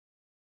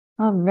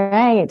All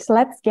right,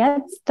 let's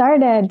get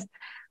started.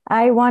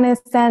 I want to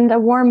send a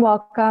warm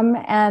welcome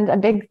and a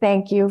big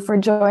thank you for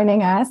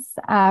joining us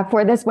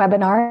for this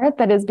webinar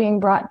that is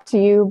being brought to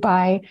you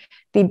by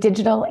the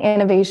Digital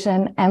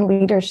Innovation and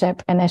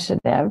Leadership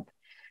Initiative.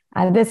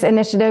 This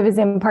initiative is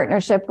in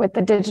partnership with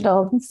the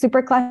Digital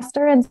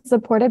Supercluster and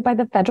supported by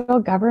the federal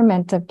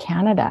government of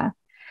Canada.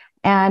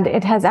 And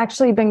it has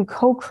actually been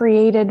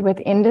co-created with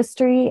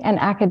industry and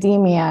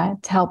academia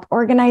to help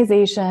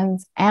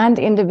organizations and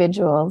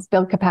individuals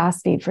build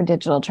capacity for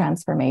digital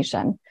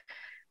transformation.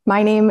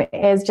 My name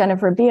is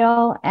Jennifer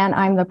Beal, and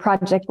I'm the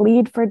project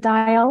lead for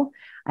DIAL.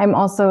 I'm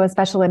also a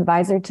special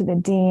advisor to the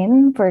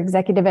Dean for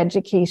Executive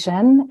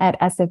Education at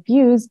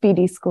SFU's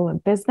Beedie School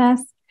of Business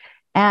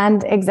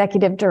and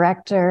Executive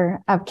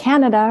Director of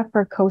Canada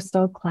for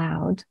Coastal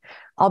Cloud.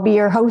 I'll be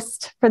your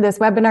host for this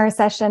webinar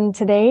session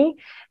today.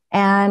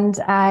 And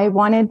I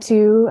wanted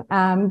to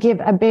give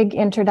a big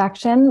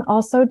introduction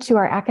also to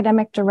our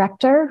academic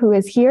director who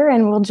is here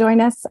and will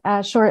join us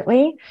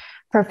shortly,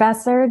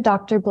 Professor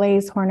Dr.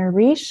 Blaise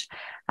Horner-Riche,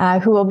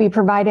 who will be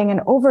providing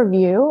an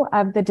overview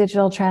of the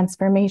Digital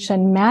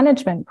Transformation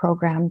Management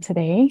Program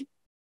today.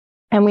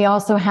 And we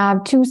also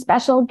have two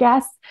special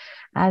guests,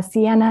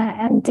 Sienna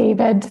and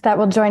David, that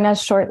will join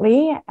us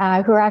shortly,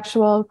 who are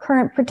actual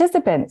current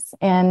participants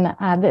in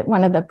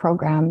one of the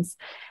programs.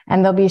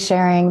 And they'll be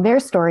sharing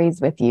their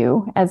stories with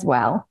you as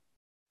well.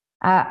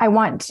 I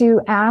want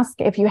to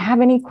ask if you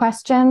have any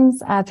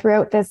questions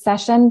throughout this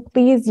session,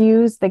 please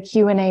use the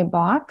Q&A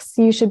box.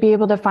 You should be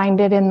able to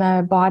find it in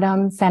the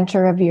bottom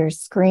center of your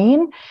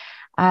screen.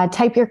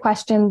 Type your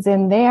questions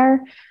in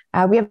there.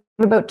 We have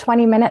about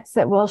 20 minutes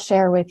that we'll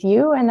share with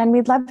you, and then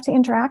we'd love to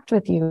interact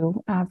with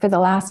you for the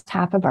last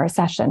half of our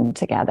session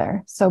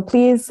together. So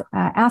please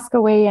ask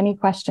away any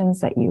questions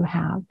that you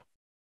have.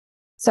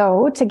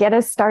 So to get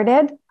us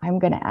started, I'm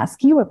going to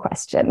ask you a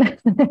question.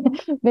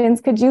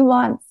 Vince, could you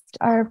launch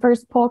our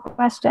first poll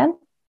question?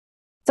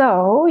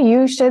 So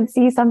you should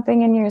see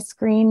something in your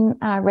screen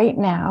right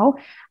now.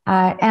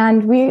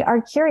 And we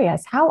are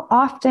curious, how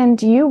often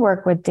do you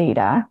work with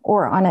data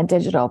or on a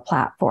digital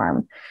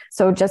platform?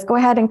 So just go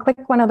ahead and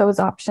click one of those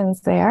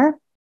options there.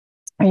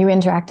 Are you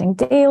interacting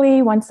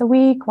daily, once a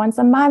week, once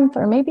a month,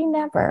 or maybe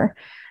never?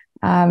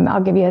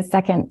 I'll give you a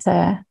second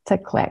to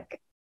click.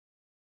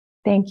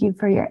 Thank you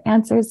for your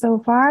answers so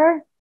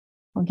far.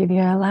 I'll give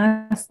you a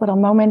last little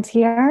moment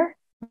here.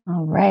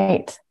 All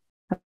right,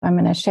 I'm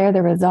going to share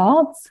the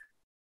results.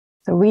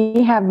 So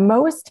we have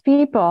most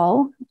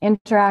people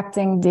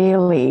interacting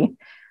daily,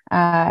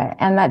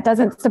 and that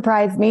doesn't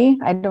surprise me.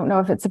 I don't know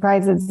if it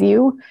surprises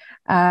you,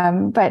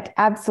 but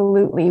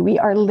absolutely, we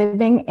are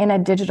living in a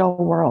digital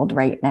world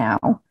right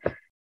now.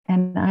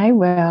 And I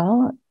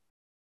will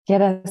get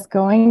us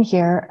going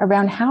here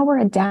around how we're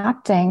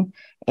adapting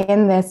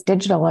in this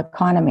digital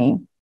economy.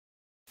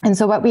 And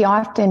so what we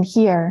often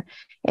hear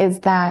is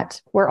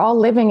that we're all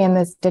living in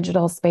this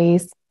digital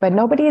space, but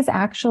nobody's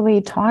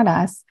actually taught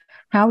us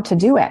how to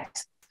do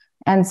it.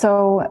 And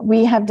so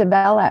we have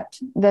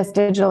developed this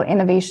Digital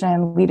Innovation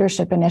and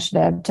Leadership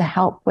Initiative to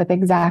help with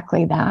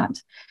exactly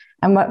that.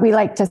 And what we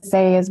like to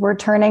say is we're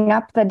turning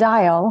up the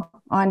dial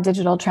on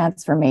digital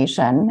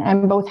transformation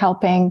and both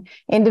helping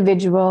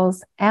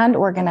individuals and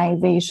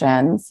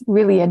organizations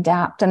really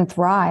adapt and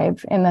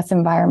thrive in this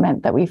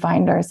environment that we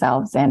find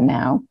ourselves in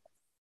now.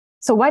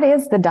 So what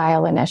is the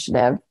DIAL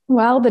Initiative?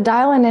 Well, the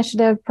DIAL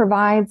Initiative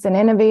provides an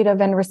innovative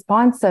and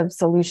responsive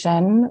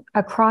solution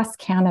across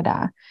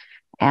Canada.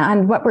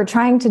 And what we're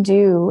trying to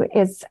do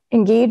is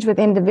engage with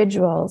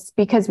individuals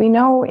because we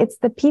know it's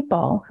the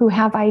people who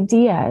have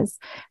ideas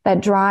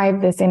that drive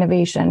this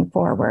innovation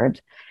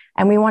forward.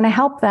 And we want to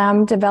help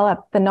them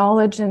develop the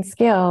knowledge and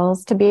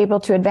skills to be able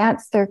to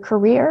advance their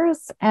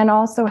careers and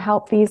also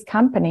help these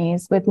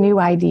companies with new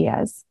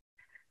ideas.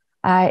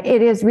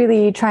 It is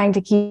really trying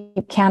to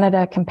keep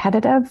Canada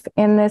competitive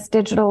in this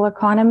digital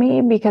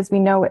economy because we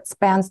know it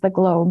spans the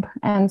globe.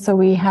 And so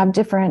we have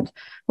different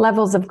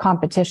levels of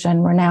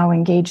competition we're now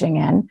engaging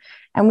in.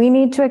 And we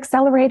need to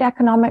accelerate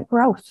economic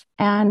growth.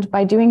 And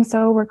by doing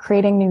so, we're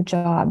creating new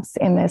jobs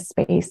in this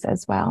space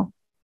as well.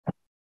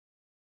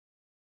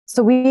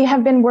 So we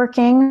have been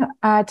working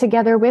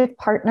together with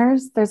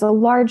partners. There's a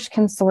large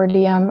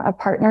consortium of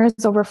partners,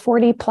 over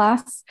 40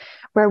 plus,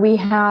 where we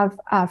have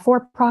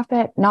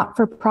for-profit,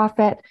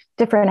 not-for-profit,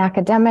 different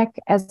academic,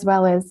 as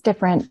well as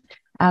different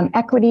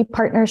equity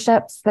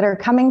partnerships that are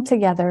coming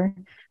together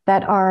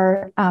that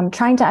are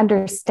trying to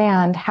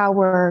understand how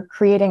we're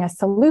creating a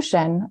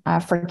solution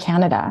for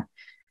Canada.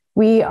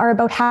 We are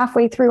about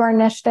halfway through our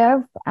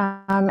initiative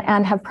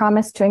and have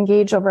promised to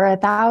engage over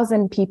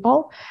 1,000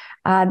 people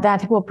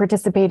that will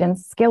participate in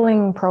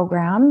skilling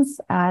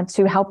programs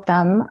to help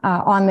them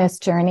on this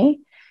journey.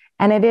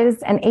 And it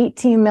is an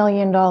 $18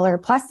 million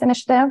plus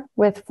initiative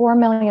with $4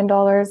 million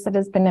that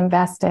has been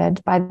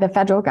invested by the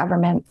federal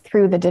government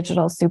through the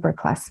Digital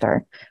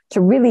Supercluster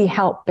to really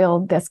help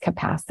build this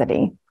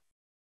capacity.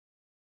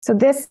 So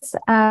this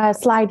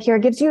slide here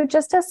gives you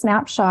just a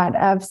snapshot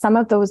of some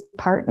of those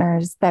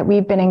partners that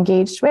we've been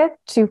engaged with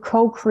to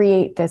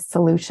co-create this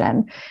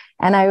solution.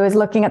 And I was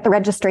looking at the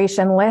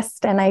registration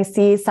list and I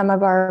see some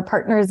of our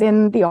partners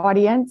in the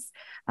audience.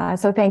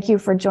 So thank you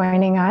for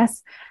joining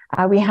us.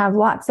 We have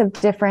lots of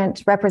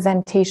different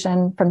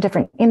representation from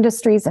different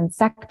industries and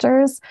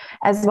sectors,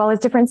 as well as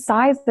different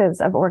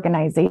sizes of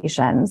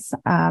organizations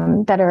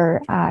that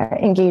are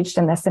engaged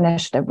in this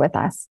initiative with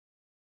us.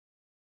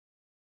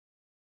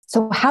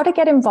 So how to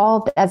get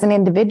involved as an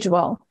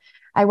individual?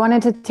 I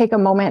wanted to take a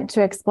moment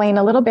to explain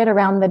a little bit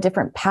around the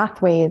different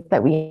pathways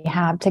that we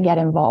have to get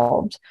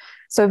involved.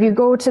 So if you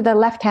go to the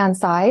left-hand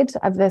side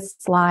of this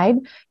slide,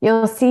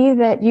 you'll see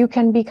that you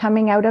can be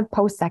coming out of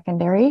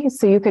post-secondary.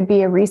 So you could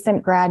be a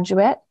recent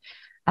graduate.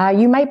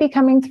 You might be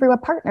coming through a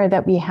partner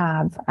that we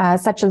have,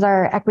 such as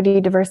our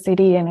Equity,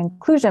 Diversity, and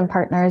Inclusion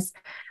partners,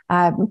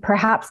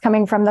 perhaps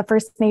coming from the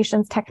First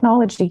Nations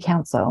Technology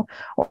Council,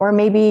 or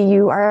maybe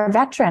you are a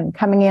veteran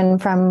coming in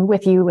from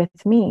With You,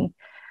 With Me.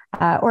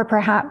 Or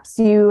perhaps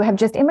you have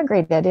just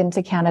immigrated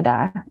into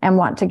Canada and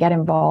want to get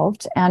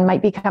involved and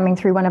might be coming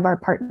through one of our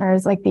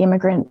partners like the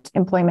Immigrant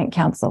Employment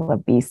Council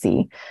of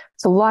BC.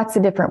 So lots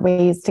of different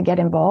ways to get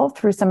involved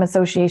through some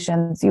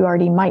associations you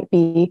already might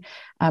be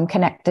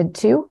connected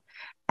to.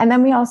 And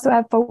then we also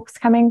have folks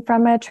coming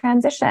from a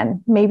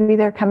transition. Maybe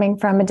they're coming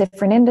from a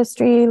different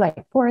industry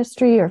like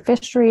forestry or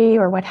fishery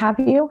or what have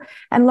you,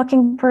 and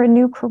looking for a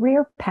new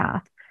career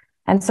path.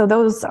 And so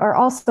those are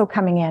also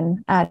coming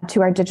in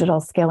to our digital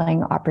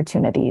skilling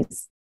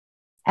opportunities.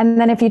 And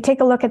then if you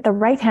take a look at the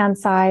right-hand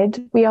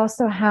side, we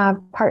also have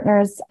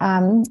partners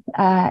and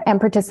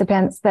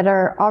participants that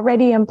are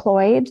already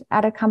employed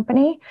at a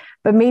company,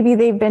 but maybe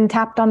they've been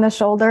tapped on the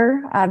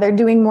shoulder. They're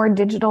doing more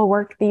digital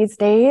work these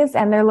days,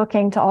 and they're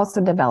looking to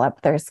also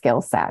develop their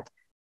skill set.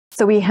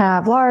 So we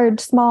have large,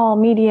 small,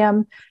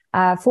 medium,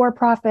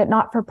 for-profit,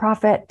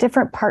 not-for-profit,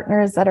 different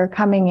partners that are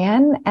coming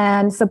in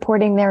and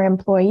supporting their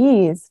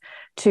employees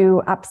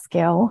to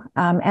upskill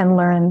and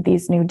learn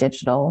these new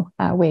digital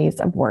ways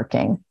of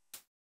working.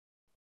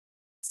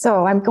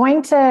 So I'm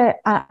going to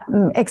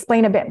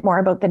explain a bit more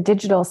about the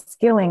digital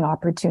skilling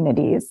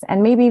opportunities.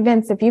 And maybe,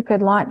 Vince, if you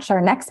could launch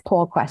our next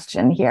poll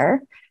question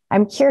here.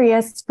 I'm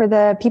curious, for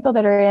the people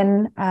that are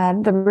in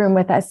the room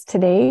with us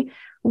today,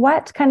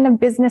 what kind of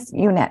business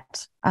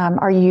unit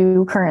are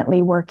you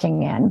currently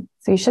working in?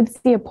 So you should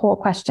see a poll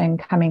question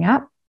coming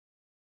up.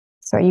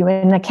 So are you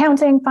in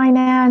accounting,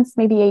 finance,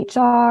 maybe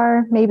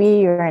HR, maybe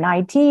you're in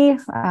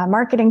IT,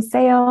 marketing,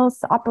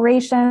 sales,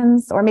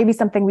 operations, or maybe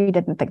something we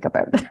didn't think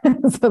about.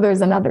 So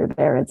there's another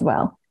there as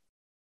well.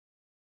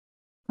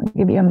 I'll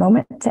give you a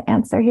moment to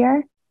answer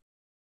here.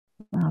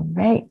 All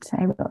right,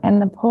 I will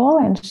end the poll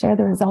and share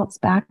the results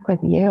back with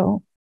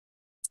you.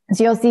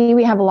 So you'll see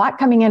we have a lot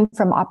coming in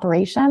from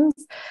operations,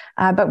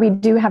 but we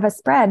do have a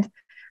spread,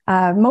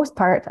 most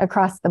part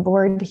across the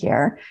board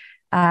here.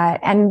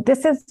 And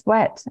this is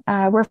what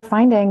we're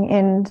finding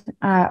in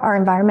our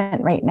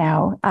environment right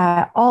now.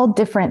 All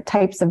different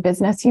types of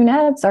business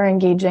units are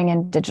engaging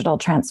in digital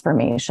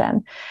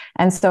transformation.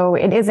 And so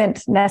it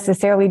isn't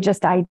necessarily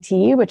just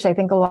IT, which I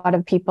think a lot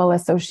of people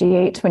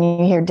associate when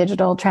you hear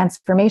digital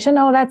transformation.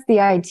 Oh, that's the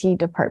IT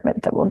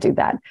department that will do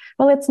that.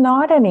 Well, it's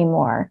not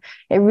anymore.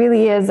 It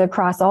really is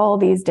across all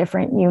these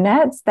different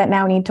units that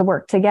now need to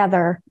work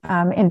together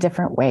in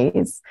different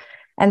ways.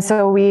 And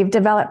so we've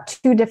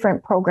developed 2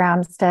 different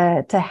programs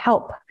to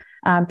help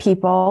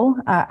people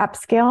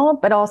upskill,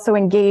 but also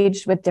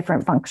engage with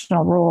different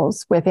functional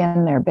roles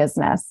within their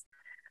business.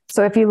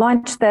 So if you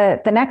launch the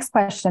next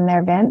question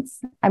there, Vince,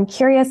 I'm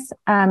curious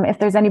if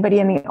there's anybody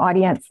in the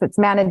audience that's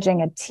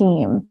managing a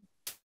team.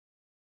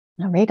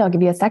 All right, I'll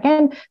give you a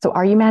second. So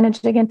are you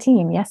managing a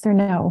team? Yes or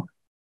no?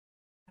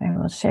 I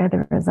will share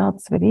the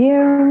results with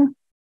you.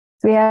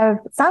 So we have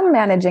some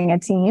managing a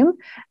team,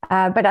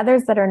 but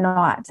others that are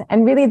not.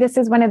 And really, this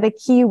is one of the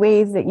key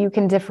ways that you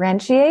can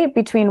differentiate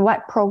between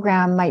what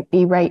program might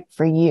be right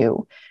for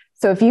you.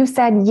 So if you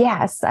said,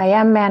 yes, I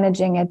am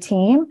managing a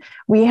team,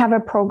 we have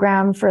a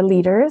program for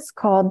leaders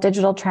called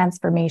Digital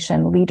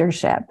Transformation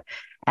Leadership.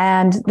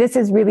 And this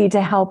is really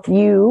to help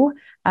you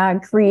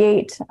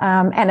create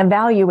and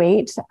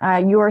evaluate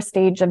your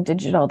stage of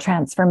digital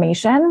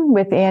transformation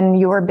within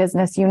your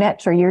business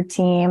unit or your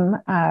team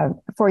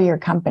for your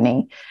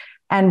company.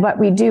 And what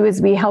we do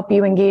is we help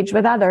you engage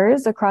with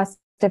others across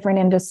different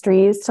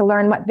industries to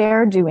learn what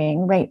they're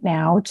doing right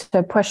now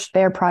to push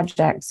their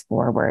projects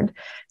forward.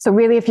 So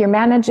really, if you're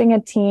managing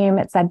a team,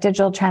 it's that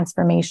digital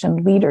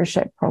transformation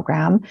leadership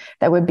program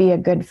that would be a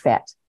good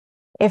fit.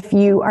 If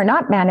you are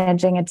not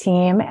managing a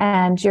team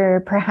and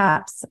you're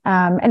perhaps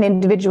an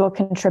individual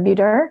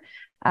contributor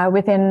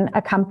within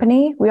a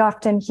company, we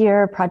often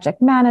hear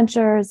project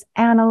managers,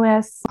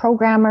 analysts,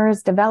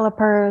 programmers,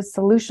 developers,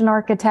 solution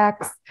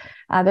architects.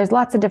 There's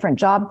lots of different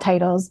job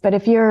titles, but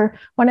if you're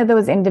one of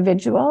those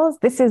individuals,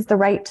 this is the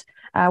right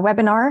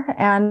webinar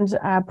and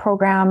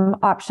program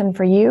option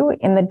for you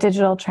in the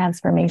Digital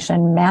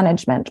Transformation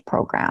Management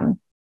program.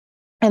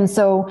 And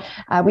so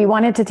we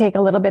wanted to take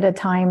a little bit of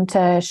time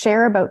to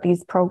share about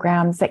these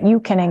programs that you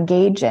can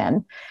engage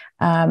in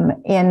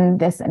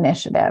this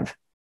initiative.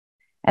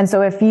 And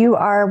so if you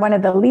are one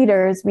of the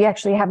leaders, we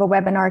actually have a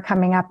webinar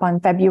coming up on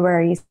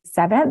February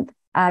 7th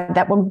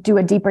that will do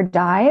a deeper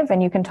dive,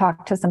 and you can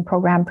talk to some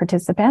program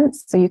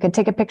participants. So you could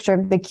take a picture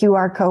of the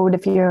QR code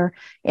if you're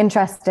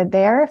interested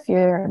there, if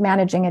you're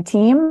managing a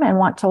team and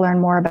want to learn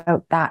more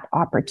about that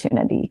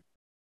opportunity.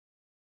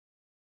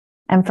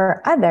 And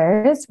for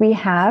others, we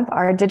have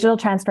our Digital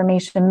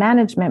Transformation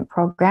Management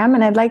Program.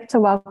 And I'd like to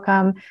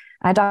welcome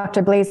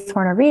Dr. Blaise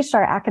Horner-Riche,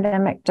 our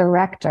Academic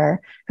Director,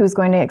 who's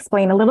going to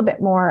explain a little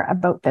bit more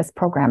about this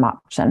program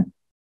option.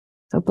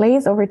 So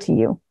Blaise, over to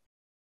you.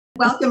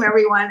 Welcome,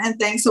 everyone, and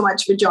thanks so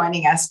much for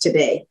joining us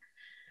today.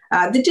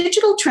 The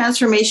Digital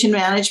Transformation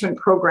Management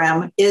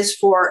Program is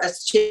for,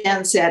 as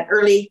Jen said,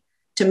 early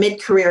to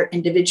mid-career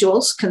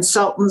individuals,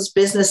 consultants,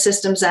 business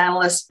systems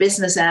analysts,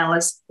 business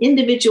analysts,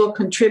 individual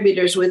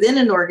contributors within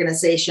an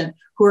organization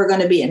who are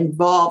going to be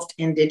involved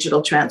in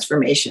digital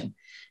transformation,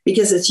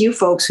 because it's you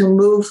folks who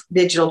move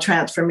digital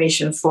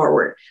transformation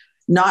forward,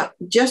 not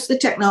just the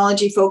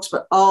technology folks,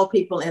 but all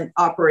people in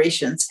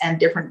operations and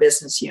different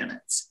business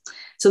units.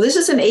 So this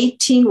is an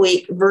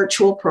 18-week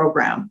virtual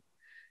program.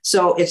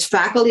 So it's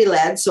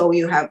faculty-led. So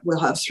we'll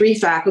have 3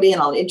 faculty,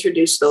 and I'll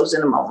introduce those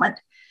in a moment.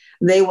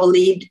 They will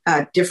lead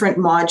different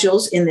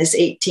modules in this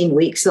 18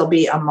 weeks. There'll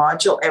be a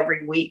module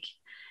every week.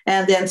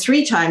 And then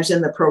 3 times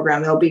in the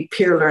program, there'll be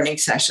peer learning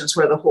sessions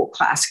where the whole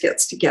class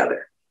gets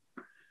together.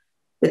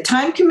 The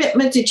time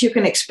commitment that you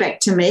can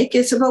expect to make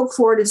is about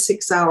 4 to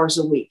 6 hours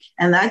a week.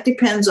 And that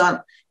depends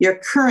on your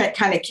current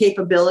kind of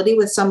capability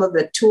with some of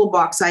the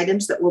toolbox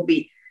items that we'll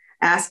be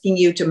asking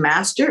you to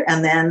master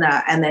and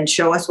then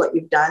show us what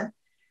you've done.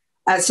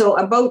 So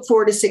about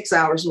 4 to 6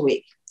 hours a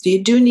week. So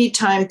you do need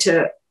time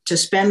to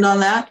spend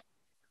on that.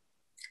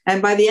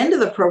 And by the end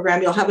of the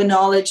program, you'll have a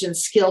knowledge and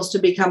skills to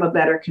become a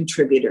better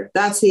contributor.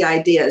 That's the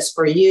idea, is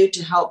for you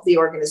to help the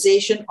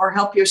organization or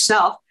help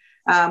yourself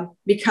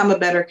become a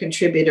better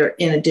contributor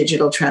in a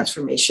digital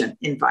transformation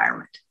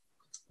environment.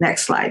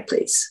 Next slide,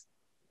 please.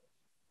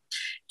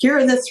 Here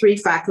are the 3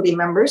 faculty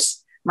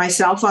members.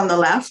 Myself on the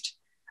left,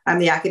 I'm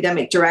the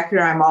academic director.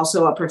 I'm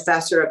also a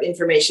professor of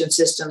information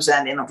systems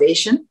and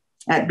innovation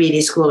at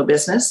Beedie School of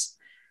Business.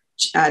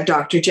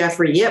 Dr.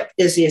 Jeffrey Yip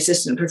is the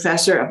assistant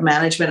professor of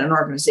management and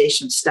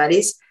organization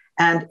studies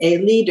and a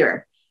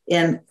leader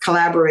in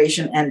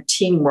collaboration and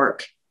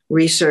teamwork,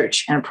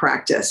 research and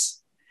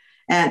practice.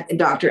 And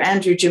Dr.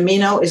 Andrew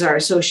Gimino is our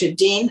associate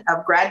dean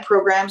of grad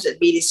programs at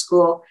Beedie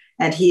School,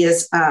 and he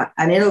is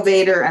an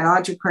innovator, an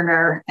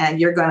entrepreneur, and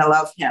you're going to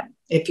love him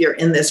if you're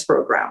in this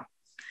program.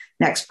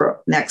 Next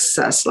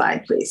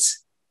slide,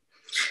 please.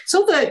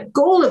 So the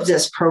goal of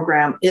this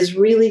program is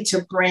really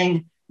to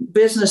bring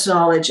business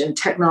knowledge and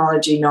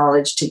technology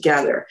knowledge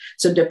together.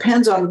 So it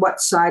depends on what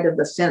side of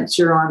the fence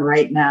you're on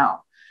right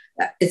now.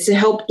 It's to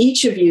help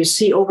each of you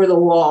see over the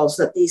walls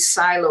that these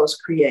silos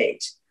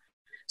create.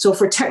 So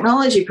for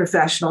technology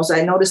professionals,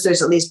 I noticed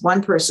there's at least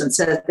one person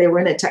said they were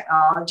in a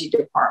technology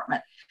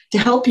department to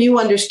help you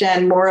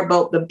understand more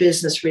about the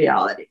business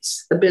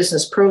realities, the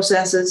business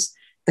processes,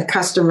 the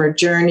customer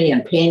journey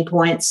and pain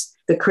points,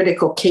 the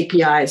critical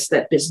KPIs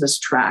that business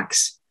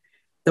tracks.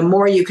 The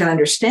more you can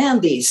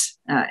understand these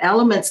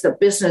elements that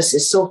business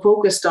is so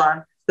focused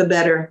on, the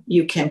better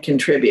you can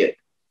contribute.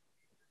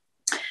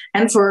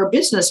 And for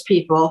business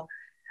people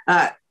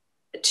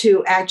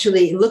to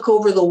actually look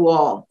over the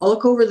wall,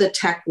 look over the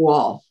tech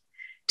wall,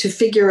 to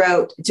figure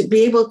out, to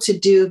be able to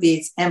do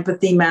these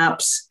empathy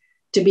maps,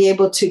 to be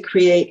able to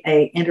create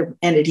a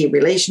entity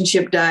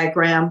relationship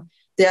diagram.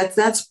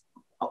 That's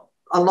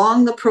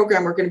along the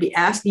program, we're going to be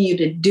asking you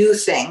to do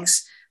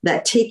things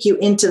that take you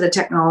into the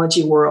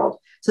technology world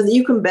so that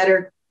you can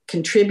better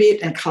contribute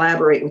and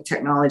collaborate with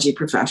technology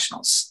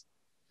professionals.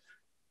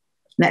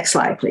 Next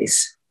slide,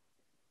 please.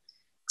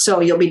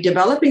 So you'll be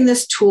developing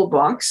this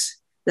toolbox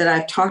that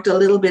I've talked a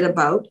little bit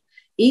about.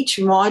 Each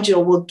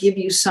module will give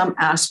you some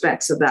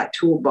aspects of that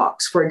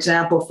toolbox. For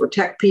example, for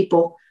tech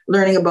people,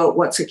 learning about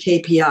what's a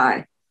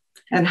KPI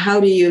and how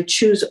do you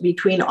choose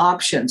between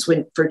options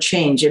for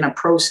change in a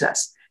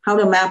process, how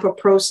to map a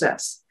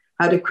process,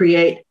 how to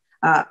create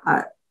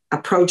a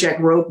project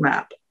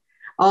roadmap.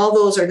 All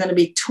those are going to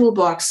be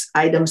toolbox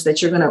items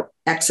that you're going to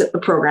exit the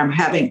program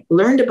having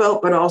learned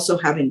about, but also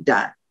having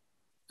done.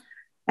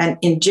 And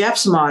in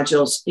Jeff's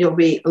modules, you'll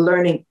be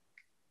learning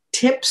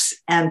tips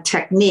and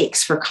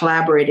techniques for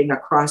collaborating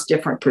across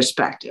different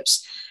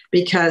perspectives,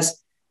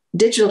 because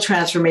digital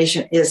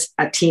transformation is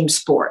a team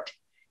sport.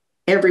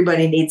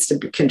 Everybody needs to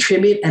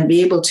contribute and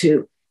be able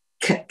to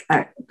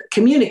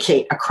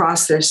communicate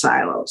across their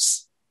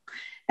silos.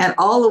 And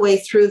all the way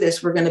through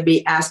this, we're going to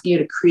be asking you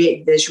to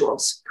create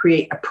visuals,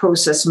 create a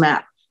process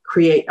map,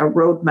 create a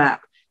roadmap,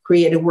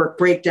 create a work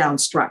breakdown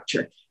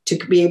structure to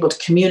be able to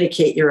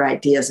communicate your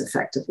ideas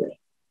effectively.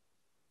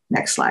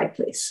 Next slide,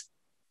 please.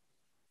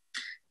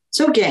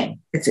 So again,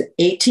 it's an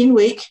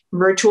 18-week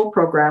virtual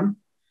program,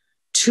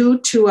 2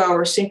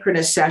 2-hour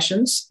synchronous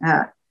sessions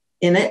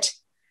in it,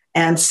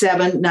 and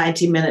 7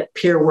 90-minute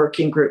peer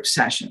working group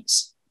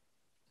sessions,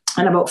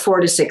 and about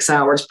 4 to 6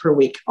 hours per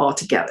week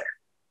altogether.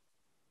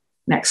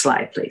 Next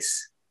slide,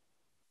 please.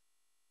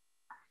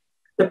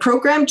 The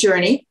program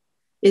journey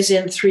is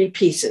in 3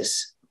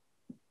 pieces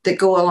that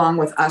go along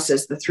with us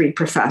as the 3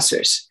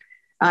 professors.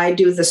 I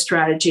do the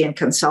strategy and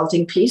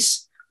consulting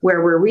piece,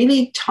 where we're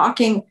really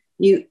talking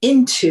you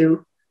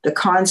into the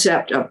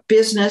concept of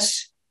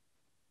business,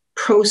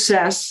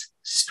 process,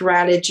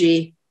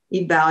 strategy,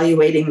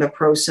 evaluating the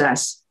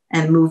process,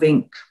 and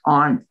moving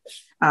on,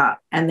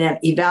 and then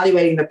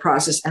evaluating the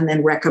process, and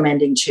then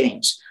recommending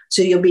change.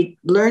 So you'll be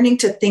learning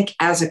to think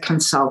as a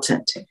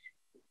consultant.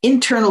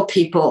 Internal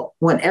people,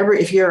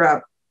 if you're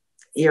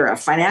a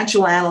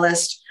financial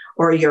analyst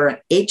or you're an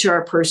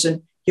HR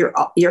person,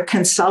 you're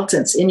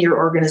consultants in your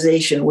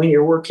organization when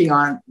you're working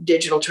on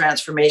digital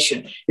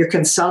transformation. You're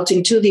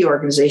consulting to the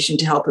organization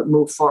to help it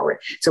move forward.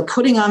 So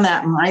putting on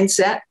that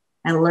mindset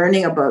and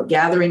learning about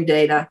gathering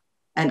data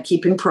and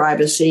keeping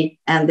privacy,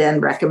 and then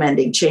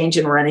recommending change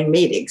and running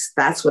meetings.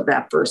 That's what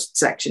that first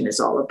section is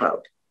all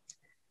about.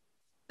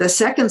 The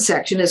second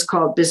section is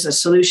called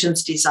Business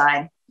Solutions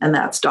Design, and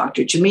that's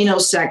Dr.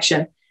 Jimino's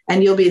section.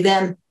 And you'll be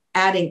then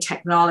adding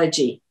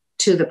technology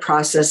to the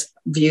process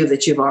view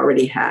that you've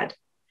already had.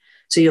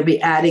 So you'll be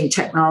adding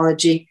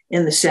technology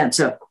in the sense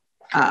of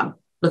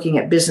looking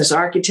at business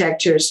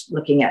architectures,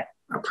 looking at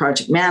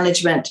project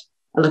management,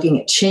 looking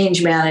at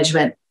change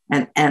management,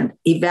 and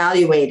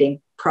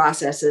evaluating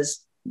processes.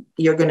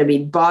 You're going to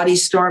be body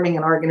storming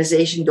an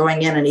organization,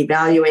 going in and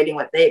evaluating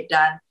what they've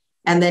done.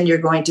 And then you're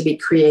going to be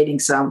creating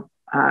some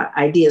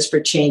ideas for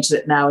change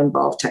that now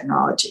involve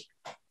technology.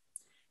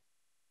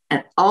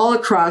 And all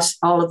across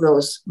all of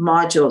those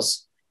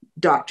modules,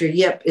 Dr.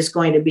 Yip is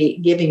going to be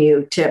giving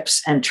you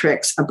tips and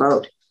tricks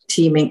about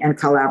teaming and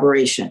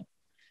collaboration,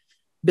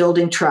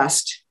 building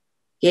trust,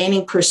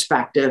 gaining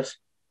perspective,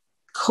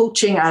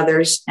 coaching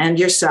others and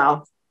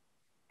yourself,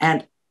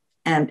 and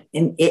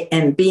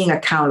being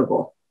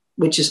accountable,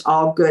 which is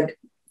all good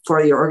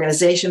for your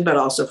organization, but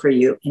also for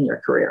you in your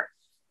career.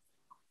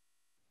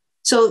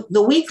 So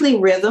the weekly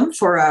rhythm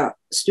for a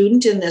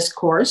student in this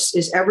course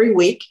is every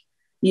week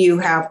you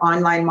have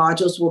online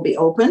modules will be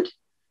opened.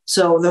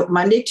 So the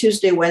Monday,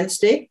 Tuesday,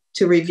 Wednesday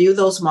to review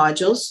those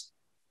modules.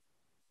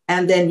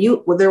 And then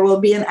there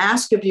will be an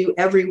ask of you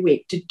every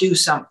week to do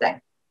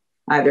something,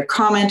 either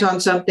comment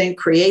on something,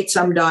 create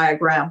some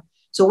diagram.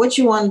 So what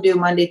you want to do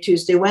Monday,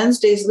 Tuesday,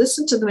 Wednesday is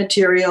listen to the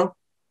material,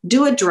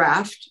 do a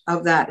draft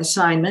of that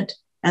assignment,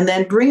 and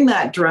then bring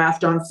that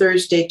draft on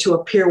Thursday to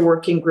a peer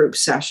working group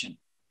session.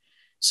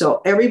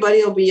 So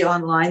everybody will be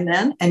online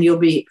then, and you'll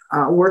be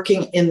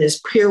working in this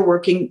peer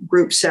working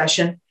group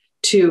session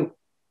to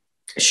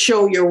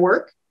show your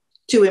work,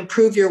 to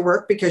improve your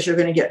work, because you're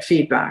going to get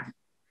feedback.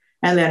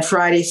 And then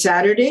Friday,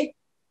 Saturday,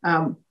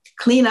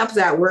 clean up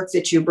that work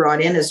that you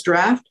brought in as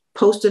draft,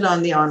 post it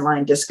on the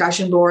online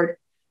discussion board,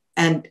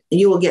 and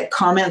you will get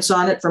comments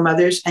on it from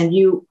others, and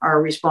you are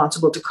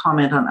responsible to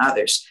comment on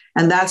others.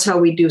 And that's how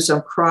we do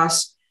some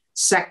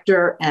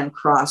cross-sector and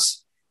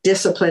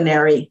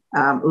cross-disciplinary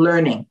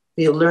learning.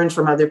 You'll learn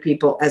from other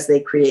people as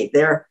they create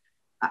their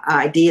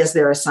ideas,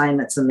 their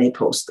assignments, and they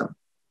post them.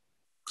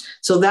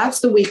 So that's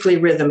the weekly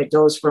rhythm. It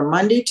goes from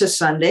Monday to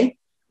Sunday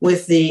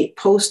with the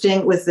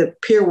posting with the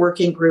peer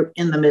working group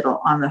in the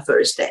middle on the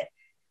Thursday.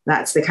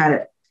 That's the kind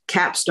of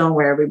capstone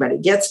where everybody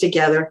gets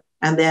together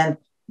and then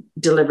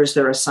delivers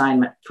their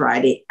assignment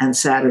Friday and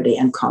Saturday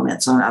and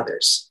comments on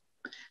others.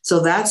 So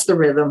that's the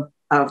rhythm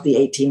of the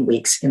 18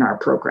 weeks in our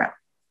program.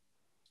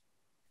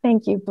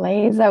 Thank you,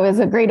 Blaise. That was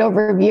a great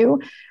overview.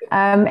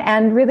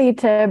 And really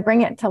to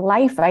bring it to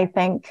life, I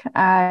think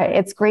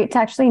it's great to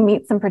actually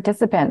meet some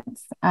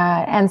participants.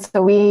 And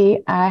so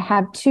we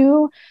have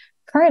 2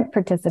 current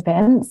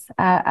participants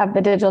of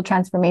the Digital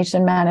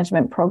Transformation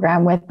Management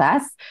Program with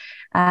us.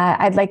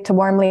 I'd like to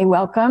warmly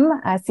welcome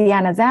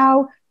Sienna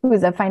Zhao, who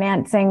is a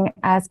financing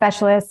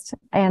specialist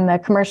in the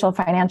commercial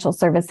financial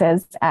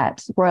services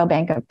at Royal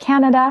Bank of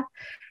Canada,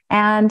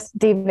 and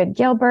David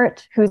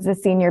Gilbert, who's a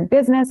senior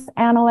business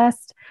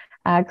analyst,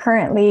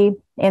 currently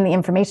in the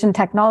information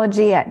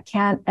technology at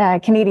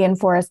Canadian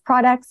Forest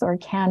Products, or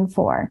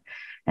CAN4.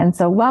 And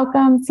so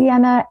welcome,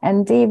 Sienna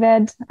and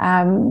David.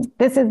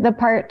 This is the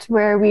part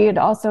where we would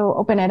also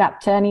open it up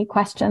to any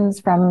questions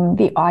from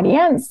the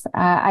audience.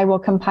 I will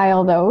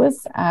compile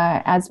those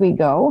as we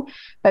go.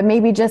 But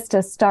maybe just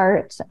to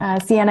start,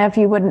 Sienna, if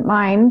you wouldn't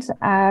mind,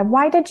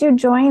 why did you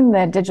join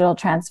the Digital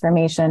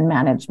Transformation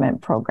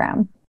Management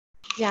Program?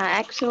 Yeah,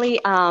 actually,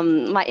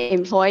 my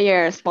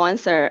employer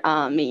sponsored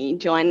me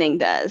joining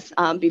this.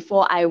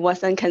 Before, I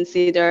wasn't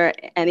considered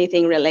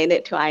anything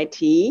related to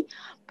IT,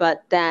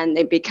 but then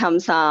it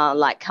becomes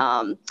like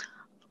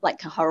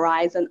a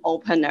horizon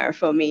opener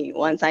for me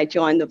once I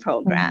joined the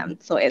program.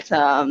 So it's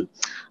a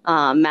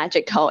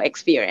magical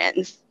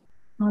experience.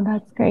 Oh,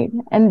 that's great.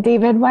 And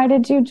David, why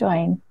did you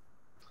join?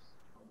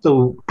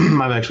 So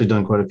I've actually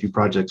done quite a few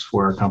projects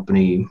for our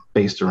company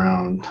based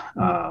around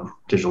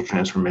digital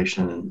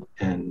transformation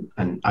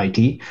and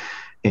IT,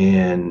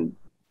 and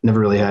never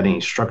really had any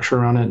structure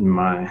around it. And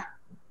my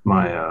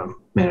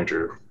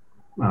manager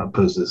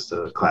posed this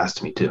class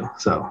to me too.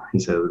 So he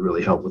said it would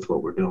really help with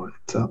what we're doing.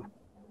 So.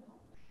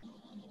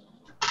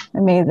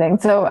 Amazing.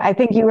 So I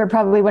think you were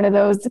probably one of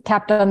those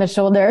tapped on the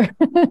shoulder.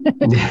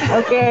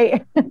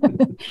 Okay.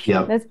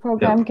 Yep. This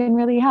program can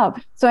really help.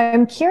 So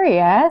I'm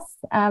curious,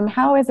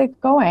 how is it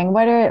going?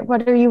 What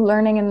are you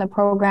learning in the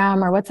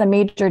program, or what's a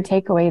major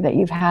takeaway that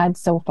you've had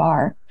so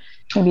far?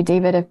 Maybe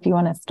David, if you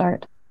want to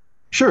start.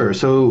 Sure.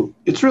 So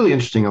it's really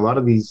interesting. A lot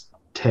of these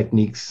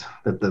techniques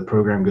that the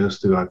program goes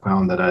through, I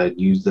found that I had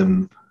used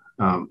them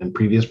in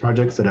previous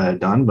projects that I had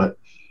done, but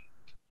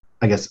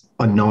I guess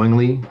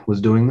unknowingly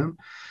was doing them.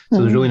 So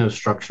there's really no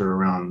structure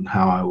around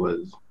how I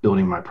was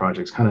building my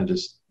projects, kind of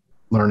just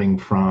learning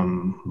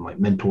from like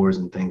mentors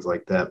and things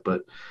like that.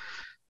 But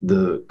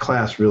the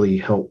class really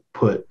helped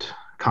put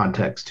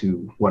context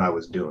to what I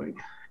was doing.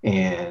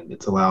 And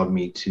it's allowed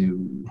me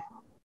to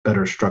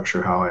better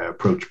structure how I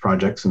approach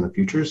projects in the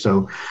future.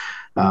 So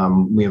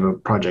we have a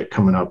project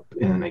coming up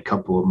in a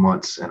couple of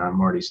months, and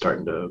I'm already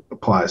starting to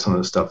apply some of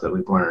the stuff that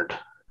we've learned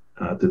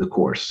through the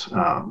course.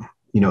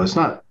 It's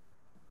not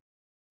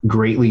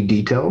greatly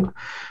detailed,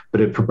 but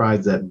it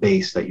provides that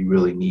base that you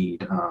really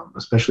need,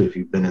 especially if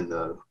you've been in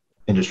the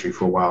industry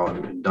for a while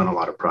and done a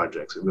lot of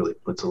projects. It really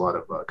puts a lot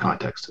of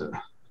context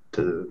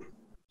to,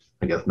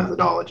 I guess,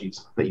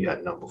 methodologies that you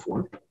hadn't known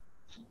before.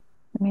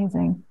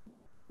 Amazing.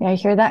 Yeah, I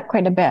hear that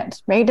quite a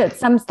bit, right? It's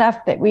some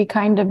stuff that we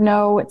kind of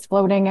know, it's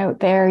floating out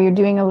there. You're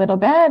doing a little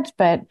bit,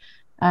 but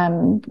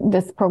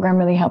this program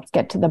really helps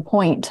get to the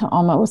point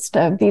almost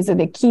of these are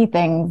the key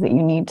things that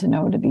you need to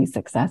know to be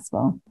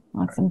successful.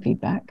 Awesome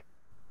feedback.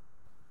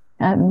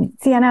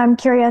 Sienna, I'm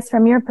curious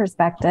from your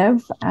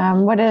perspective,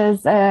 what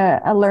is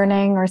a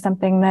learning or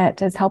something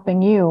that is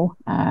helping you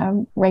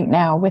right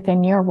now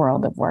within your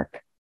world of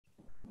work?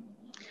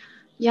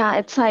 Yeah,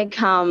 it's like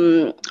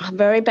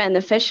very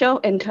beneficial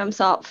in terms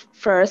of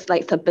first,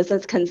 like the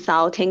business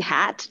consulting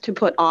hat to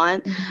put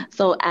on. Mm-hmm.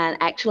 So, and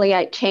actually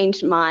I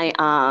changed my,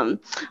 how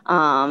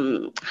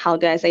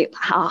do I say,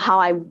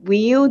 how I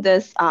view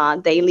this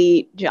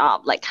daily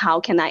job, like how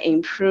can I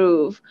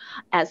improve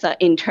as an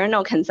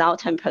internal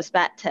consultant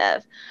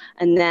perspective.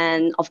 And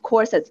then of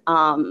course it's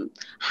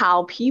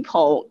how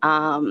people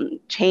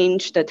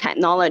change the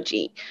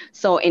technology.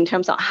 So in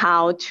terms of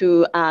how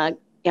to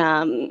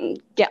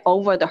get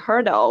over the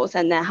hurdles,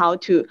 and then how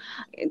to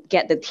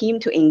get the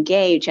team to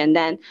engage, and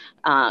then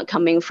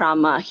coming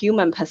from a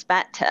human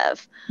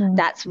perspective,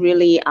 that's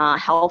really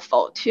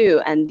helpful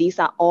too. And these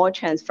are all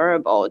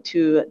transferable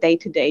to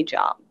day-to-day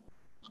job.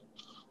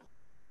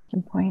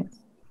 Good point.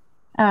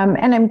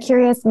 And I'm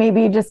curious,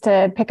 maybe just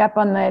to pick up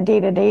on the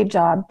day-to-day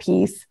job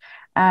piece,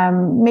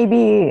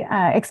 maybe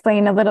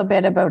explain a little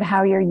bit about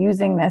how you're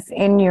using this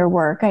in your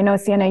work. I know,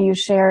 Sienna, you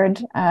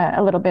shared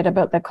a little bit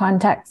about the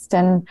context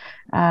and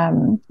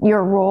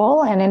your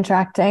role and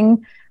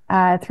interacting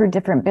through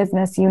different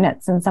business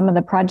units and some of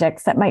the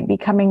projects that might be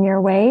coming your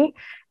way.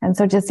 And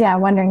so just,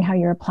 wondering how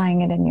you're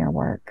applying it in your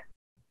work.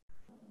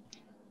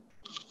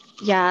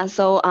 Yeah,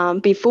 so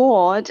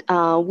before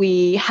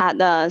we had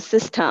a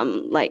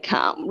system, like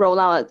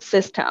rollout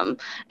system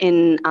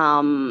in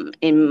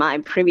my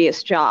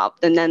previous job,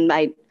 and then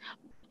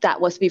that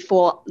was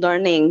before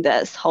learning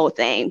this whole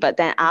thing. But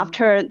then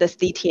after this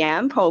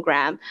DTM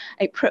program,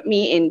 it put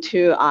me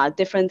into a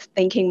different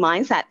thinking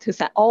mindset to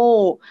say,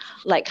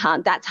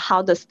 that's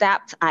how the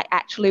steps I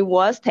actually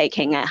was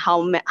taking and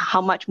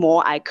how much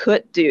more I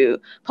could do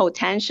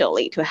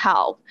potentially to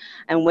help.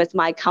 And with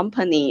my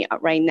company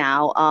right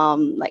now,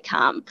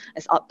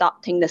 it's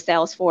adopting the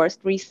Salesforce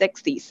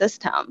 360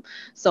 system.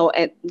 So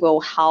it will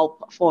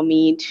help for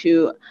me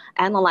to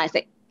analyze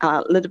it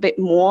a little bit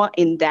more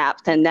in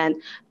depth, and then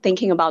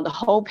thinking about the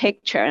whole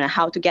picture and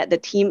how to get the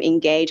team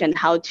engaged and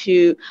how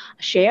to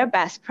share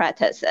best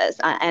practices,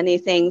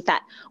 anything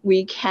that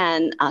we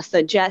can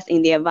suggest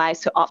in the advice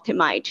to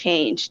optimize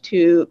change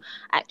to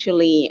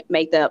actually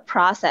make the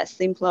process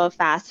simpler,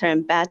 faster,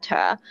 and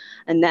better.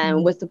 And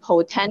then with the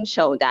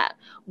potential that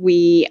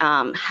we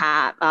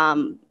have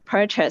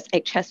purchased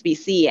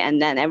HSBC,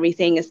 and then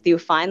everything is still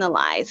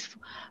finalized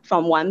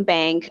from one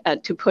bank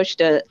to push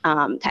the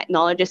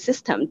technology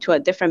system to a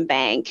different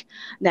bank,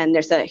 then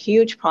there's a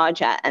huge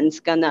project, and it's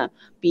gonna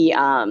be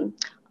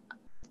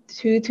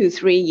 2 to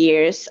 3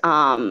 years.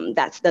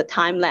 That's the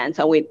timeline.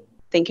 So we're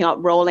thinking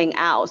of rolling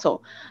out.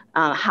 So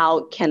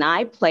how can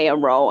I play a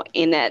role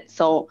in it?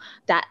 So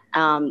that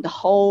the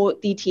whole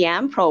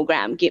DTM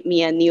program give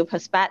me a new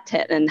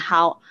perspective, and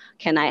how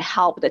can I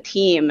help the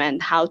team,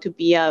 and how to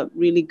be a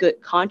really good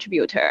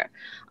contributor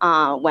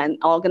when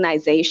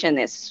organization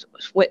is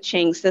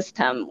switching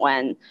system,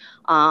 when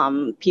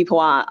people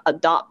are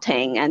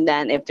adopting, and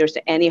then if there's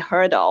any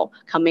hurdle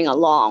coming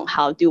along,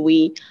 how do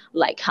we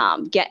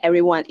get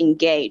everyone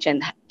engaged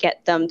and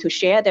get them to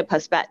share their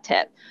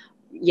perspective,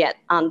 yet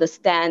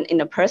understand in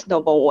a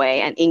personable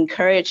way and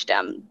encourage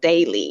them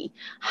daily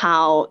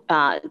how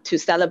to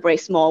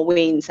celebrate small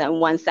wins and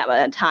one step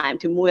at a time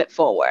to move it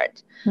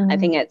forward. I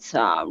think it's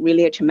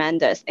really a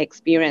tremendous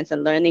experience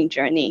and learning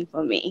journey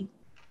for me.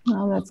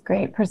 Well, that's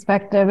great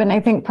perspective. And I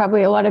think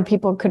probably a lot of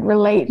people could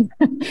relate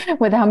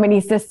with how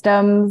many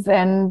systems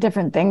and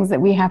different things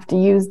that we have to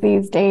use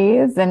these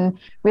days. And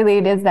really,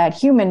 it is that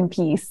human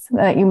piece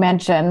that you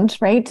mentioned,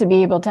 right? To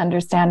be able to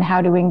understand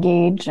how to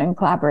engage and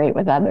collaborate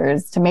with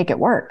others to make it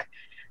work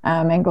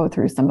and go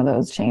through some of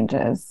those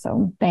changes.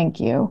 So thank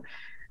you.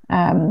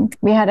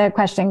 We had a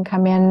question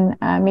come in,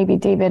 maybe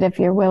David, if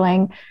you're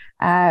willing.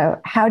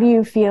 How do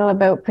you feel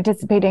about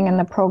participating in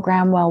the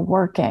program while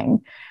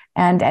working?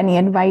 And any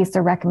advice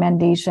or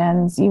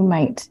recommendations you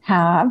might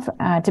have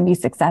to be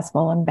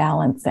successful in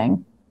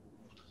balancing?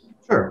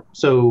 Sure.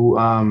 So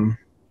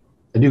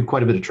I do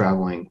quite a bit of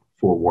traveling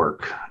for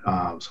work.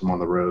 So I'm on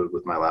the road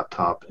with my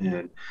laptop,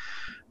 and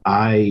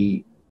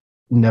I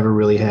never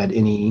really had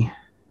any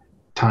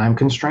time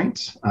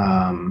constraints.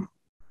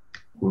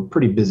 We're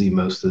pretty busy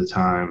most of the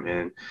time,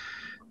 and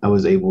I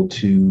was able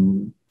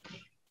to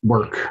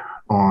work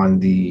on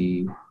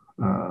the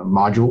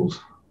modules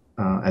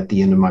at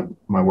the end of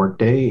my work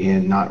day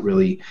and not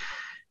really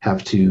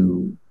have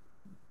to,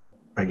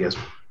 I guess,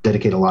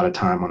 dedicate a lot of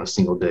time on a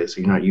single day.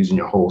 So you're not using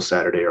your whole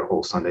Saturday or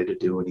whole Sunday to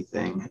do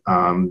anything.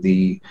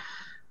 The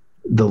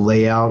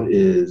layout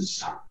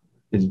is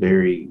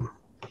very,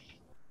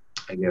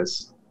 I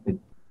guess,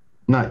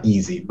 not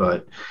easy,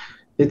 but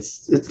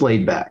it's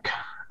laid back.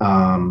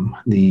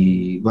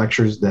 The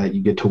lectures that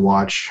you get to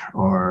watch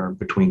are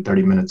between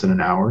 30 minutes and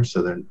an hour,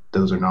 so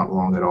those are not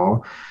long at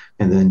all.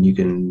 And then you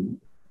can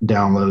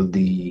download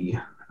the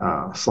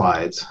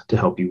slides to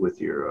help you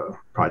with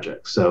your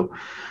project. So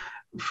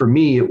for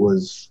me, it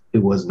was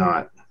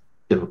not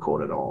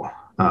difficult at all.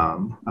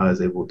 I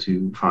was able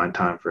to find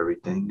time for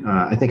everything.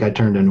 I think I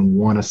turned in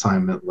one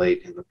assignment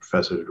late, and the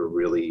professors were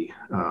really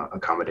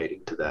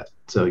accommodating to that.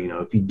 So,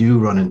 if you do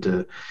run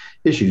into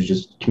issues,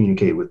 just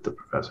communicate with the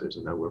professors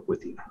and they'll work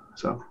with you.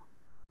 So.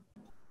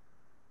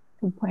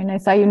 Good point. I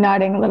saw you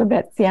nodding a little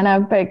bit, Sienna,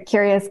 but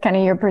curious kind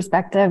of your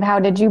perspective. How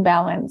did you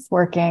balance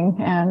working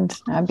and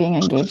being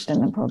engaged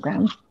in the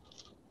program?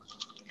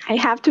 I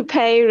have to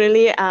pay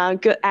really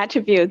good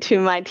attribute to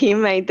my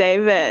teammate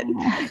David,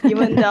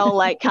 even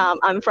though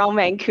I'm from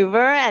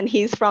Vancouver and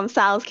he's from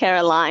South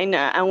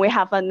Carolina, and we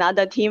have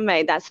another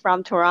teammate that's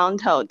from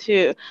Toronto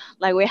too.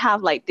 We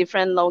have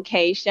different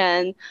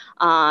location,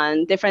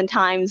 different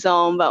time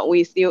zone, but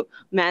we still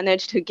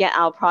manage to get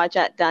our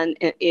project done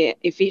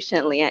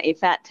efficiently and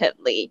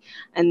effectively.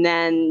 And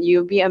then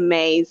you'll be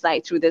amazed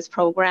through this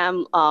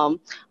program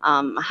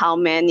how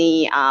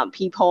many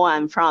people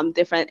and from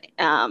different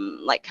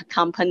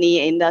companies,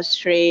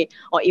 industry,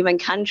 or even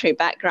country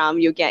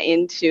background you get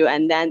into,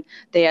 and then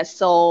they are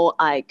so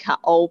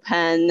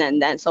open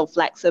and then so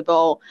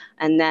flexible,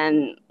 and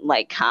then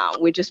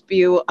we just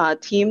build a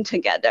team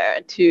together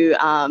to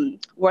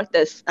work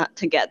this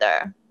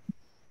together.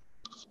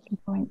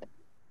 Good point.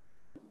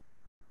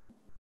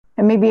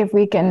 And maybe if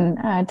we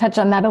can touch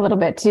on that a little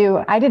bit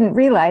too. I didn't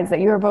realize that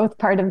you were both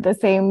part of the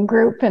same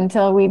group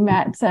until we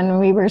met and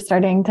we were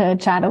starting to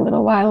chat a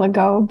little while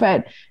ago,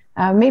 but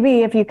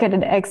maybe if you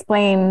could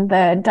explain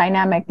the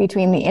dynamic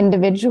between the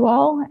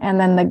individual and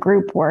then the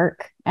group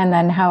work, and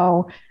then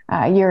how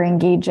you're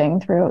engaging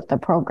throughout the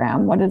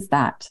program. What is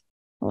that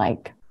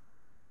like?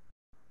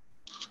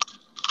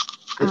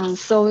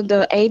 So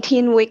the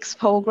 18 weeks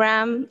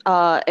program,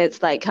 it's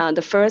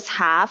the first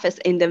half is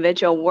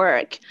individual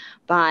work.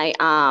 By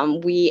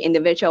we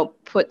individual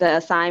put the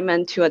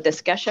assignment to a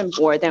discussion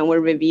board, and we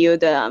review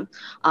the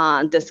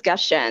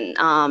discussion.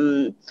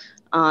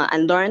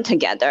 And learn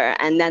together.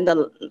 And then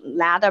the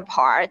latter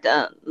part,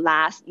 the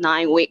last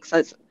 9 weeks,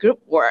 is group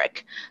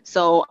work.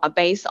 So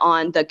based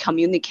on the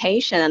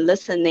communication and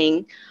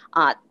listening,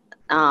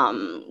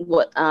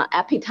 what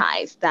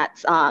appetites,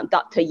 that's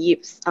Dr.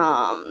 Yip's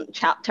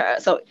chapter.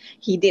 So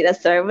he did a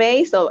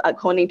survey. So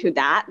according to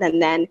that,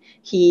 and then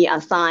he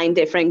assigned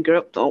different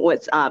groups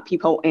with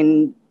people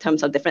in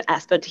terms of different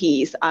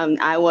expertise.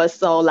 I was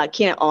so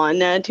lucky and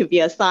honored to be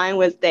assigned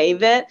with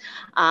David,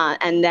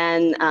 and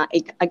then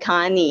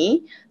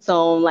Akani.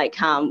 So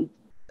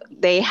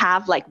they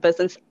have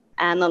business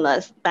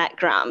analyst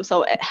background,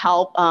 so it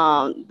helped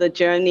the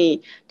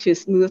journey to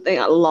smoothing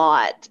a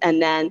lot.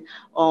 And then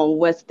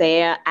with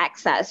their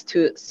access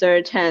to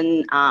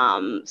certain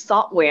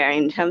software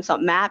in terms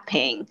of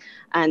mapping,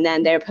 and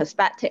then their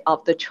perspective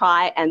of the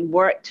try and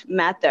worked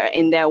method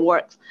in their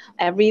work,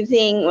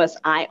 everything was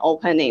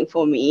eye-opening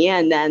for me.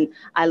 And then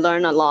I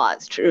learned a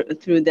lot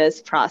through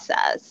this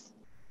process.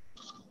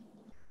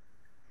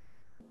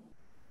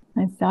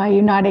 I saw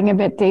you nodding a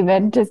bit,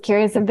 David. Just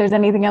curious if there's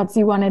anything else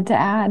you wanted to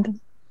add.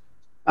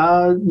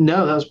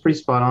 No, that was pretty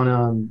spot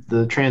on.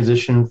 The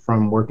transition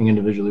from working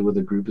individually with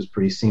a group is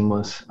pretty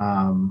seamless.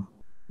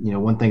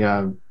 One thing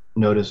I've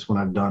noticed when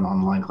I've done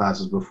online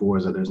classes before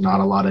is that there's not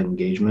a lot of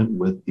engagement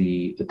with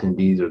the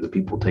attendees or the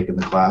people taking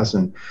the class,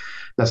 and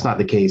that's not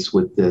the case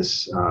with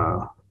this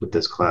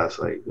class.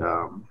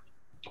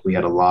 We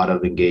had a lot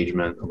of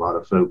engagement, a lot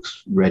of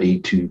folks ready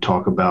to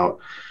talk about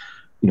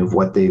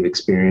what they've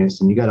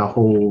experienced, and you got a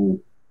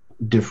whole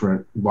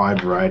different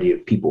wide variety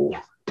of people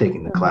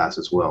taking the class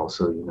as well.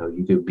 So,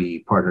 you could be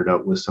partnered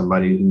up with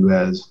somebody who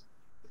has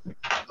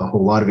a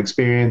whole lot of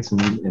experience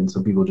and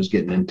some people just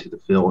getting into the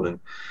field. And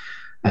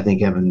I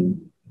think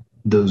having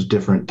those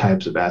different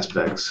types of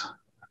aspects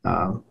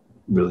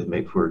really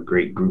make for a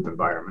great group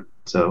environment.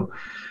 So,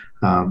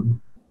 and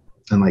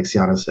like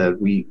Sienna said,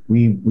 we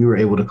were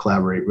able to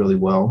collaborate really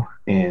well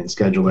and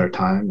schedule our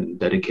time and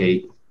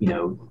dedicate,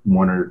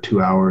 1 or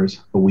 2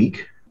 hours a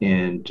week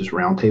and just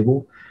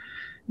roundtable.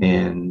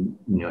 And,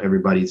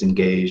 everybody's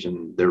engaged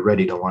and they're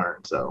ready to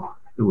learn. So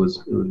it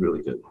was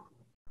really good.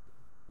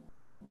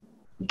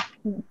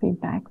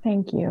 Feedback.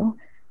 Thank you.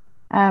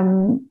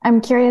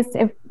 I'm curious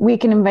if we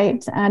can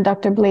invite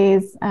Dr.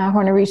 Blaise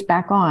Horner-Reich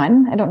back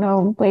on. I don't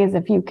know, Blaise,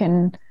 if you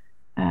can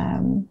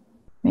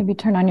maybe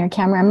turn on your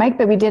camera and mic,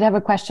 but we did have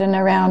a question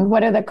around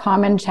what are the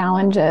common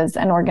challenges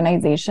an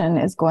organization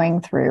is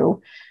going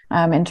through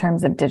in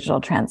terms of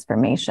digital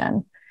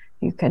transformation.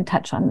 You could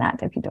touch on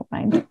that if you don't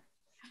mind.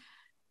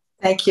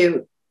 Thank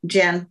you,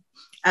 Jen.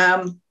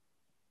 I've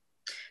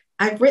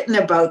written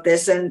about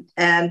this,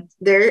 and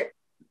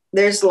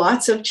there's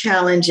lots of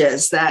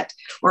challenges that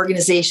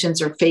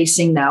organizations are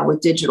facing now with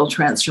digital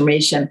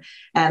transformation.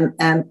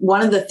 And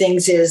one of the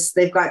things is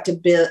they've got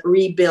to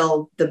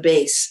rebuild the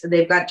base.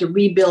 They've got to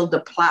rebuild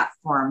the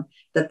platform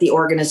that the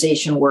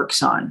organization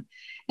works on.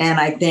 And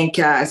I think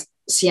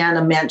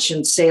Sienna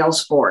mentioned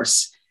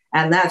Salesforce.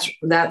 And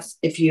that's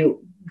if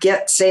you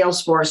get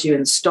Salesforce, you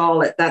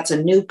install it, that's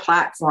a new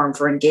platform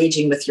for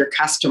engaging with your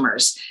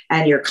customers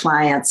and your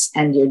clients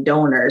and your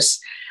donors.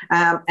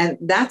 And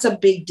that's a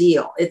big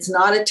deal. It's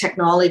not a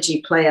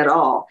technology play at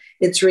all.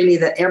 It's really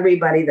that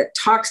everybody that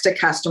talks to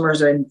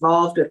customers or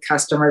involved with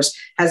customers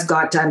has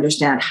got to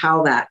understand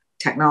how that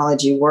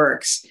technology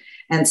works.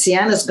 And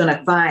Sienna's going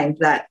to find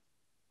that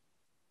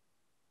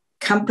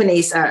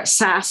companies,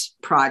 SaaS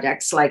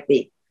products like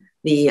the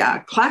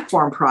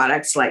platform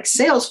products like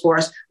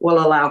Salesforce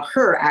will allow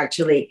her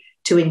actually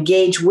to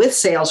engage with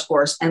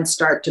Salesforce and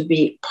start to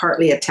be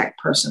partly a tech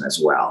person as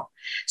well.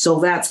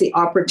 So that's the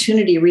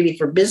opportunity really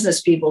for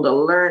business people to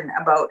learn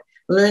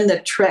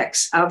the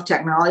tricks of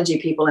technology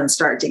people and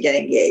start to get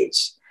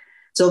engaged.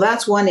 So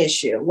that's one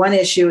issue. One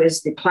issue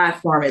is the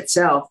platform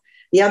itself.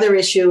 The other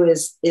issue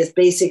is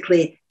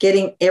basically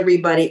getting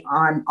everybody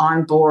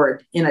on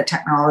board in a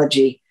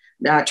technology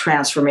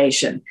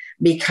transformation,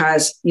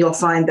 because you'll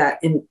find that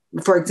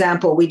for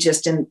example, we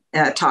just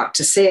talked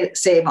to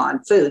Save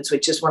On Foods,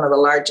 which is one of the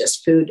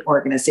largest food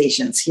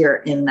organizations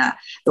here in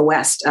the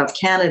west of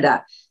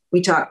Canada.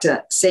 We talked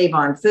to Save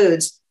On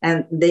Foods,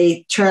 and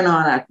they turn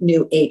on a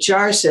new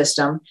HR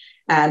system,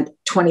 and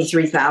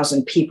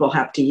 23,000 people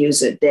have to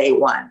use it day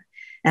one.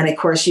 And of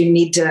course, you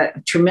need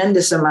a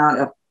tremendous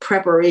amount of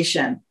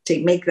preparation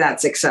to make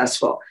that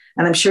successful.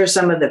 And I'm sure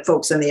some of the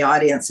folks in the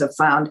audience have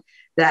found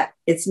that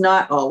it's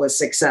not always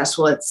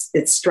successful.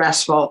 It's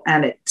stressful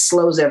and it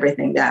slows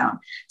everything down.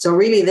 So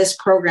really, this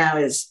program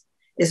is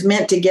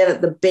meant to get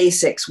at the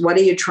basics. What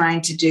are you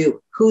trying to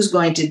do? Who's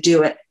going to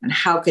do it? And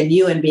how can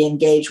you and be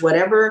engaged,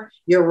 whatever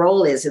your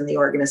role is in the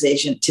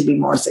organization, to be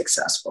more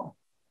successful?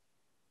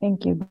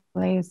 Thank you,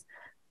 Blaise.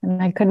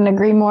 And I couldn't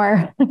agree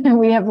more.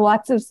 We have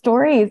lots of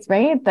stories,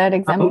 right, that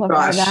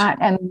exemplify that,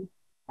 and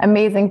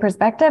amazing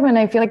perspective. And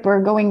I feel like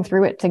we're going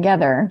through it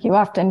together. You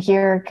often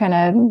hear kind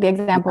of the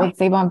example of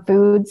Save On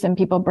Foods and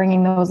people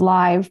bringing those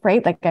live,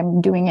 right? Like, I'm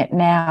doing it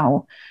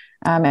now.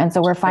 And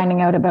so we're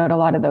finding out about a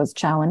lot of those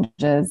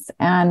challenges,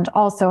 and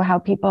also how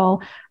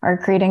people are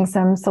creating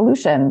some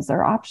solutions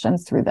or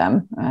options through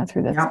them,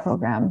 through this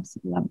program. So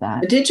love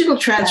that. The digital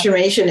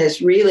transformation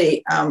is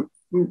really,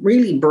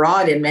 really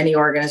broad in many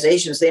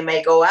organizations. They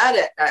may go at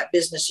it a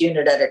business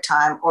unit at a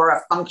time or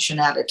a function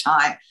at a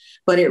time,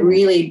 but it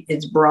really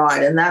is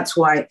broad. And that's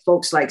why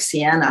folks like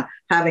Sienna,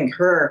 having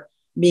her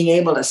being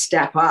able to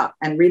step up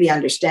and really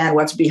understand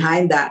what's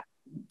behind that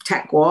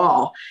tech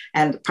wall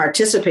and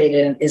participate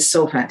in is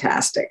so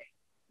fantastic.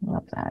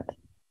 Love that.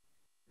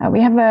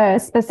 We have a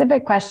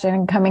specific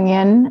question coming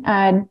in.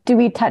 Do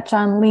we touch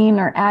on lean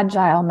or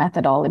agile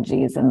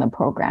methodologies in the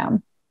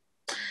program?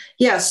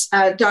 Yes,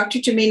 Dr.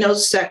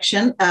 Jamino's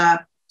section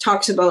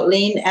talks about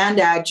lean and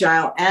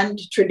agile and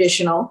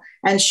traditional,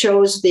 and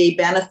shows the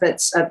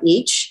benefits of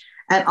each,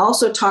 and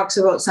also talks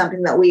about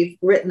something that we've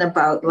written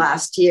about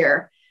last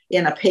year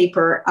in a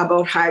paper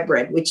about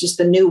hybrid, which is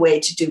the new way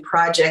to do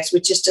projects,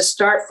 which is to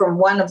start from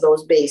one of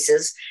those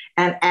bases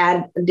and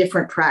add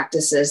different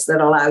practices that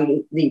allow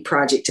you the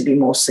project to be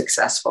most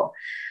successful.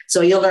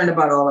 So you'll learn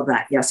about all of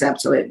that. Yes,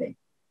 absolutely.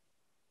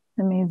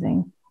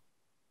 Amazing.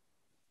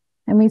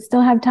 And we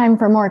still have time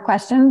for more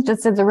questions.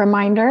 Just as a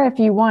reminder, if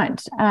you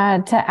want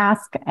to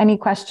ask any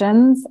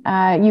questions,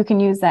 you can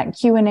use that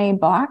Q&A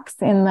box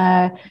in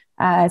the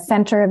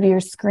center of your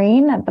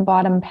screen at the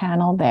bottom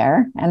panel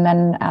there, and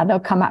then they'll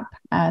come up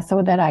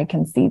so that I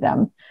can see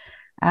them.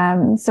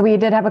 So we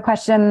did have a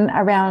question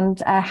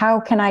around how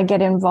can I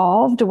get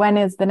involved? When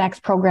is the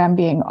next program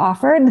being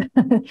offered?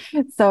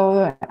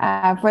 So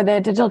for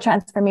the Digital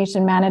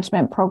Transformation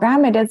Management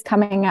Program, it is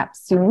coming up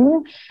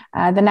soon.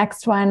 The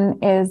next one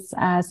is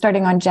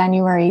starting on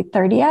January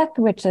 30th,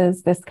 which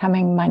is this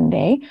coming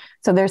Monday.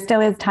 So there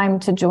still is time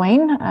to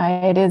join.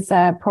 It is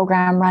a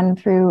program run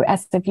through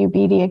SFU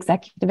Beedie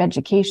Executive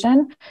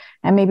Education.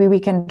 And maybe we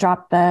can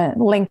drop the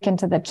link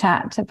into the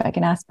chat if I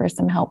can ask for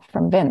some help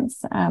from Vince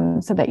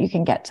so that you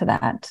can get to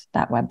that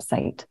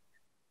website.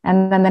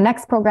 And then the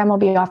next program will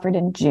be offered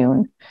in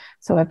June.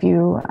 So if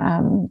you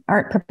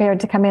aren't prepared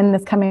to come in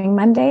this coming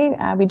Monday,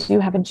 we do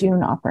have a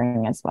June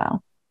offering as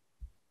well.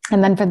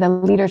 And then for the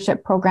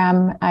leadership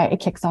program,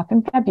 it kicks off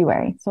in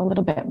February. So a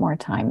little bit more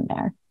time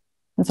there.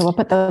 And so we'll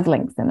put those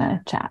links in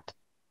the chat.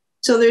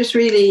 So there's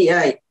really,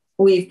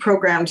 we've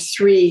programmed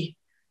 3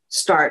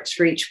 starts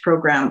for each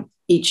program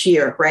each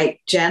year, right,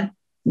 Jen?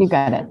 You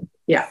got it.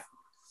 Yeah.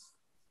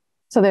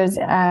 So there's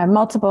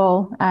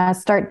multiple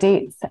start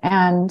dates,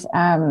 and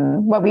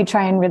what we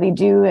try and really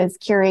do is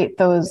curate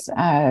those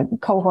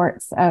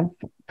cohorts of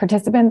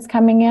participants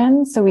coming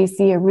in. So we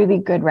see a really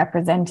good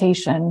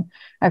representation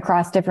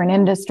across different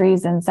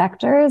industries and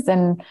sectors.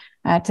 And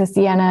to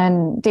Sienna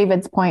and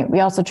David's point, we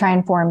also try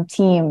and form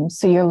teams.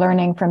 So you're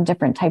learning from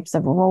different types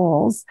of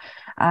roles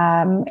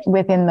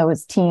within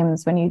those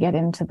teams when you get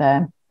into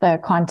the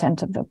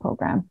content of the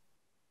program.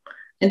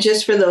 And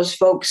just for those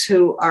folks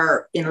who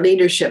are in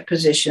leadership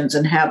positions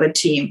and have a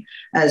team,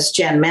 as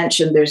Jen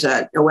mentioned, there's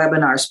a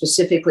webinar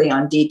specifically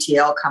on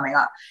DTL coming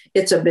up.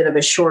 It's a bit of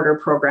a shorter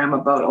program,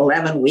 about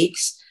 11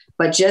 weeks.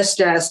 But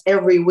just as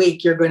every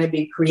week you're going to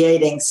be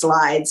creating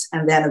slides,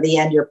 and then at the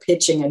end you're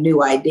pitching a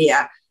new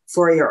idea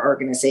for your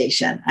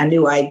organization, a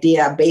new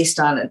idea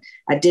based on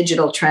a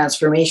digital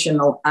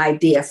transformational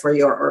idea for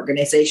your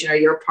organization or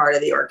your part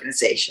of the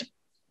organization.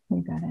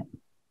 You got it.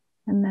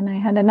 And then I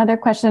had another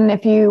question.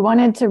 If you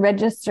wanted to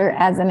register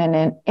as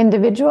an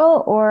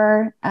individual,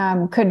 or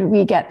could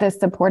we get this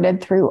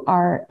supported through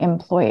our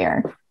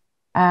employer?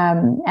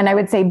 And I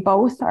would say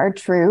both are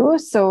true.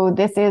 So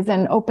this is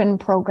an open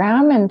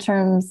program in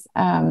terms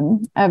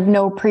of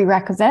no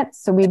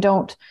prerequisites. So we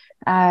don't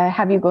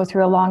have you go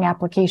through a long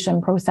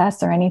application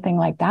process or anything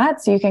like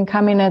that. So you can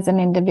come in as an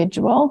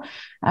individual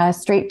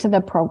straight to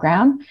the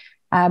program.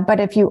 But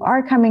if you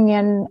are coming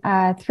in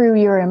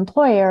through your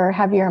employer,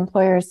 have your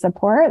employer's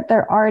support,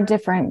 there are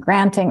different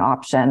granting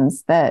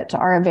options that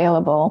are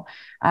available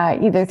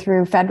either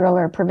through federal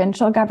or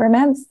provincial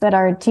governments that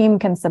our team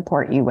can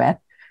support you with.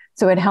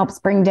 So it helps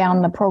bring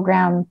down the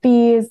program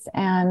fees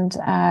and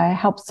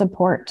help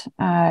support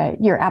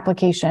your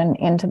application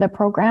into the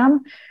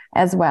program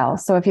as well.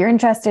 So if you're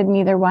interested in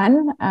either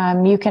one,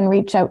 you can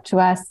reach out to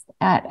us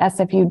at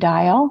SFU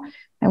Dial,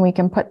 and we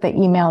can put the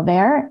email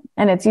there.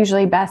 And it's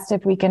usually best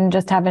if we can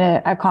just have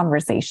a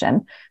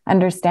conversation,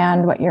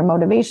 understand what your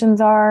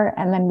motivations are,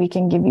 and then we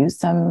can give you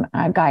some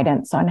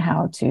guidance on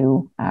how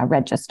to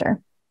register.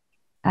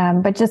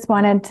 But just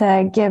wanted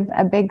to give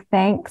a big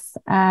thanks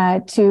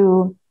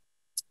to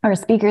our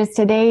speakers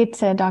today,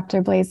 to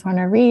Dr. Blaise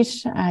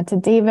Horner-Riche, to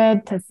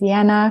David, to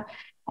Sienna,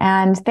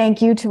 and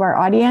thank you to our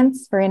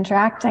audience for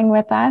interacting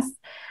with us.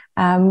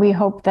 We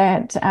hope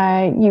that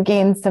you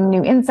gained some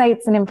new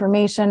insights and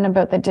information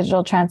about the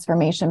Digital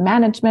Transformation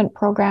Management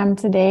Program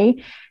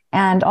today.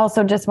 And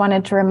also just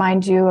wanted to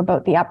remind you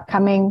about the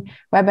upcoming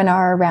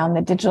webinar around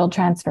the Digital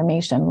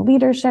Transformation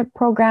Leadership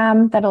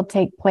Program that'll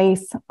take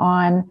place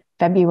on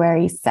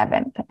February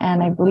 7th.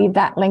 And I believe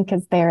that link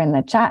is there in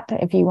the chat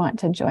if you want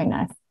to join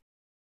us.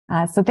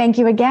 So thank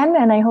you again,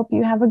 and I hope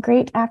you have a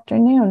great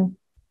afternoon.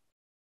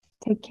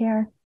 Take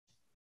care.